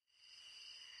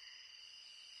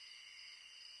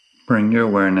bring your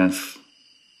awareness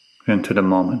into the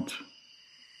moment.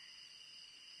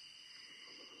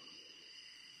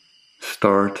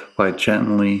 Start by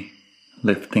gently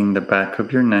lifting the back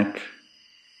of your neck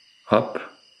up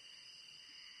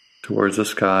towards the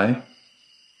sky.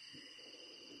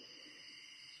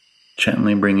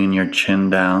 Gently bringing your chin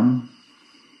down.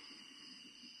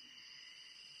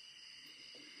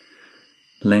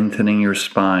 Lengthening your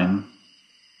spine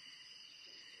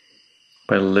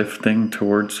by lifting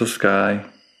towards the sky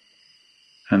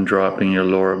and dropping your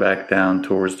lower back down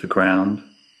towards the ground.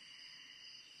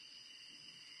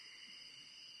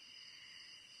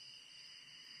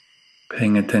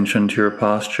 Paying attention to your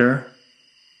posture.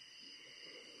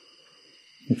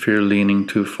 If you're leaning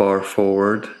too far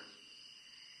forward,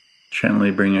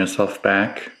 gently bring yourself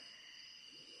back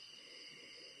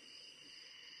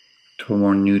to a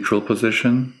more neutral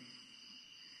position.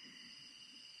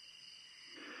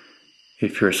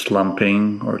 If you're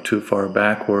slumping or too far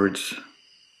backwards,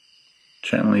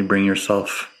 gently bring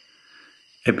yourself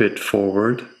a bit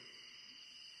forward,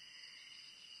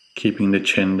 keeping the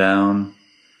chin down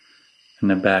and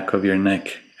the back of your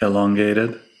neck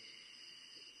elongated.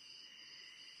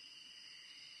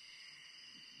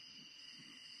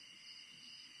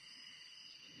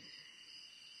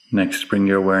 Next, bring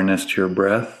your awareness to your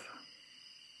breath.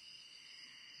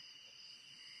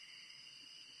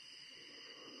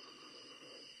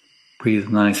 Breathe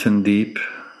nice and deep,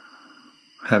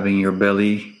 having your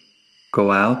belly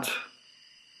go out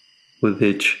with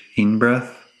each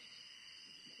in-breath.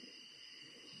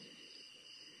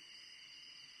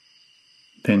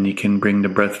 Then you can bring the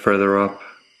breath further up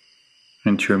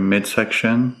into your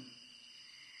midsection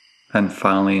and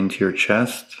finally into your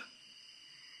chest.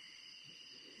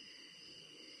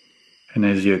 And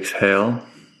as you exhale,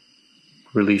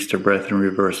 release the breath in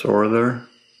reverse order,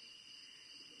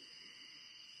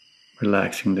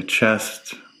 relaxing the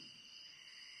chest,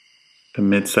 the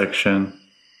midsection,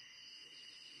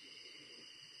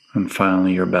 and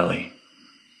finally your belly.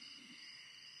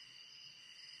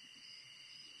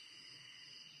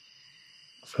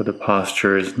 So the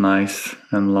posture is nice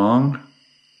and long.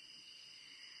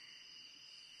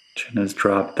 Chin is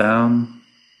dropped down.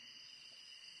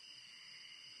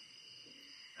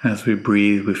 As we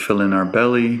breathe, we fill in our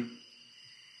belly,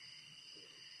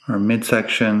 our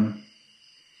midsection,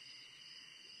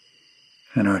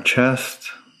 and our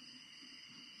chest.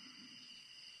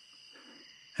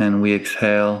 And we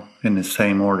exhale in the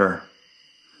same order,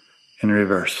 in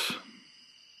reverse.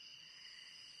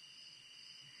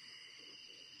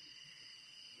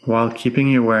 While keeping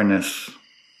your awareness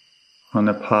on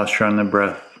the posture and the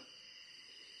breath,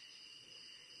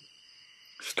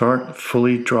 start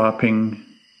fully dropping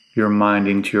your mind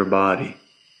into your body.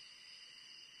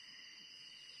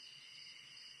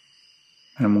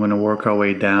 And we're going to work our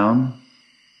way down,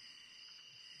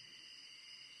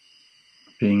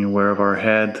 being aware of our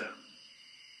head,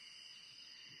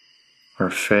 our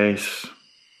face,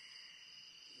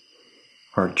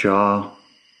 our jaw,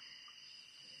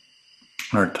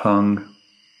 our tongue,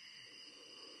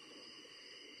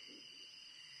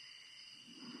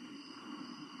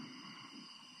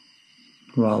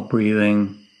 while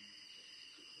breathing,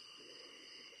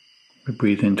 we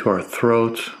breathe into our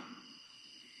throat,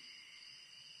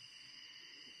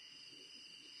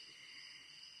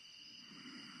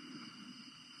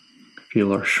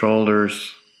 feel our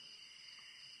shoulders,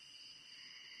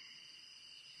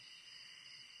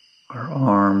 our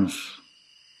arms,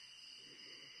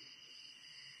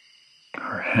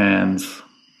 our hands,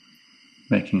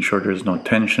 making sure there's no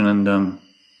tension in them.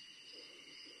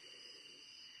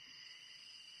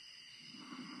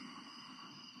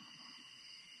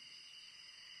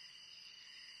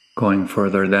 Going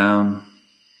further down,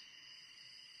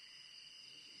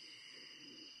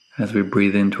 as we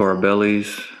breathe into our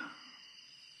bellies,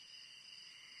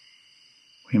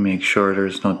 we make sure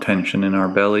there's no tension in our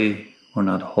belly. We're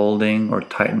not holding or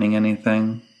tightening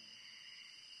anything.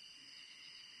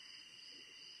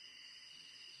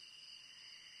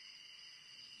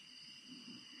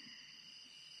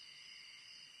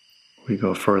 We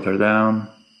go further down.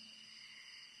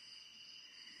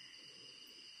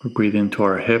 We breathe into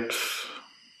our hips,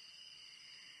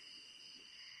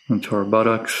 into our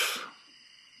buttocks,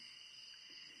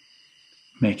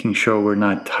 making sure we're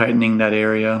not tightening that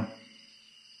area.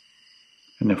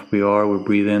 And if we are, we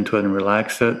breathe into it and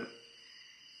relax it.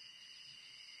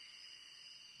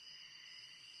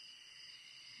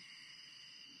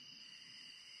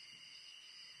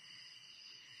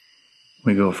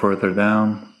 We go further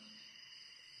down.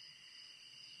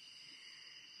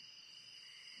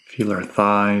 Feel our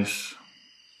thighs,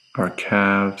 our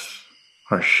calves,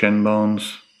 our shin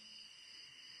bones,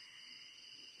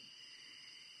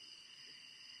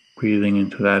 Breathing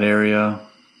into that area.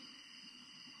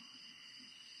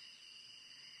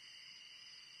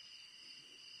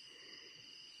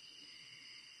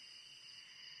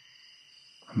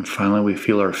 And finally, we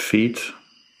feel our feet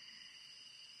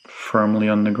firmly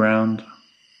on the ground.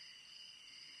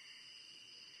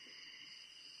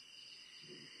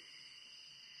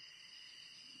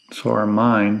 So our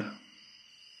mind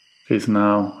is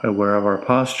now aware of our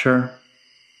posture,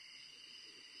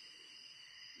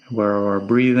 aware of our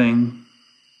breathing,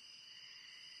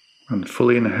 and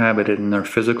fully inhabited in our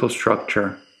physical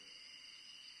structure,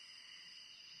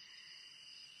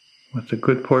 with a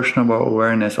good portion of our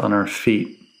awareness on our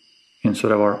feet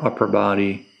instead of our upper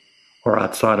body or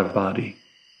outside of body,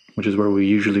 which is where we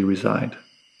usually reside.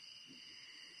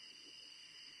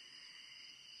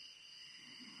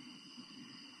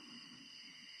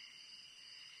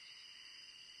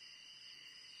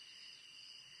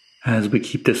 As we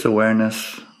keep this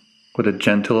awareness with a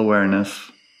gentle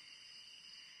awareness,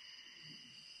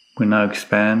 we now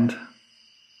expand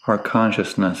our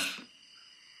consciousness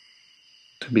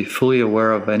to be fully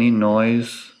aware of any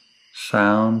noise,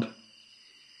 sound,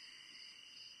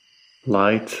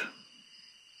 light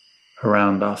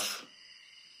around us.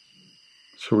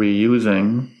 So we're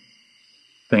using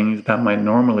things that might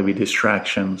normally be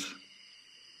distractions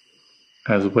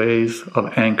as ways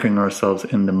of anchoring ourselves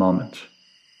in the moment.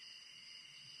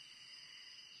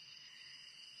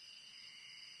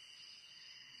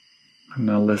 And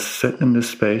now let's sit in this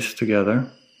space together,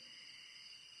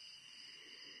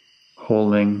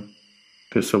 holding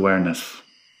this awareness.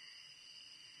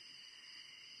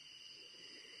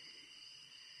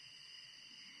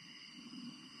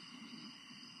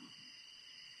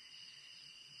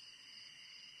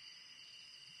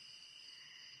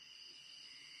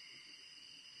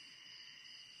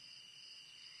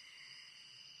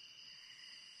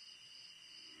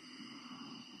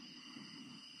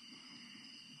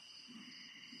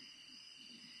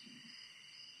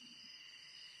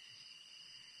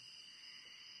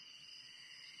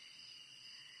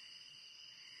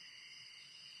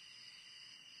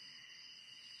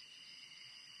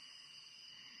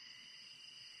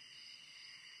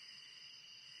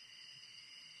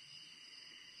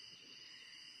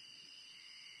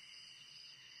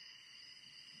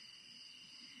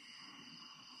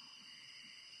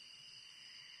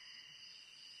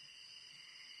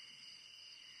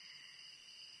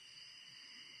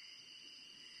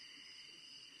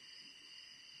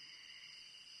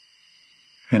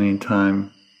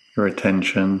 Anytime your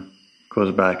attention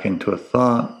goes back into a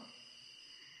thought,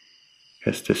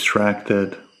 gets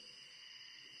distracted,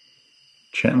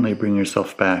 gently bring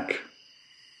yourself back,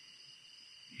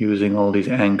 using all these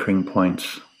anchoring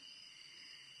points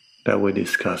that we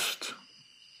discussed.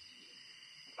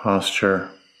 Posture,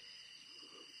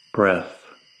 breath,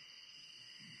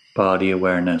 body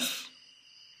awareness,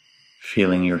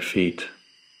 feeling your feet,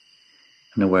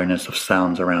 and awareness of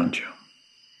sounds around you.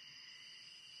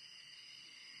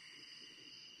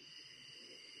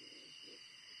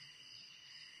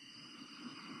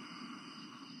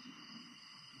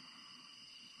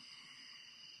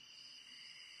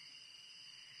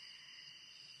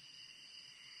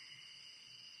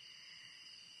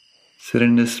 Sit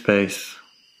in this space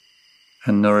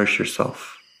and nourish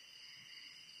yourself.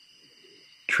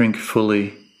 Drink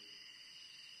fully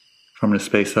from the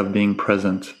space of being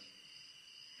present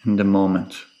in the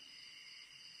moment.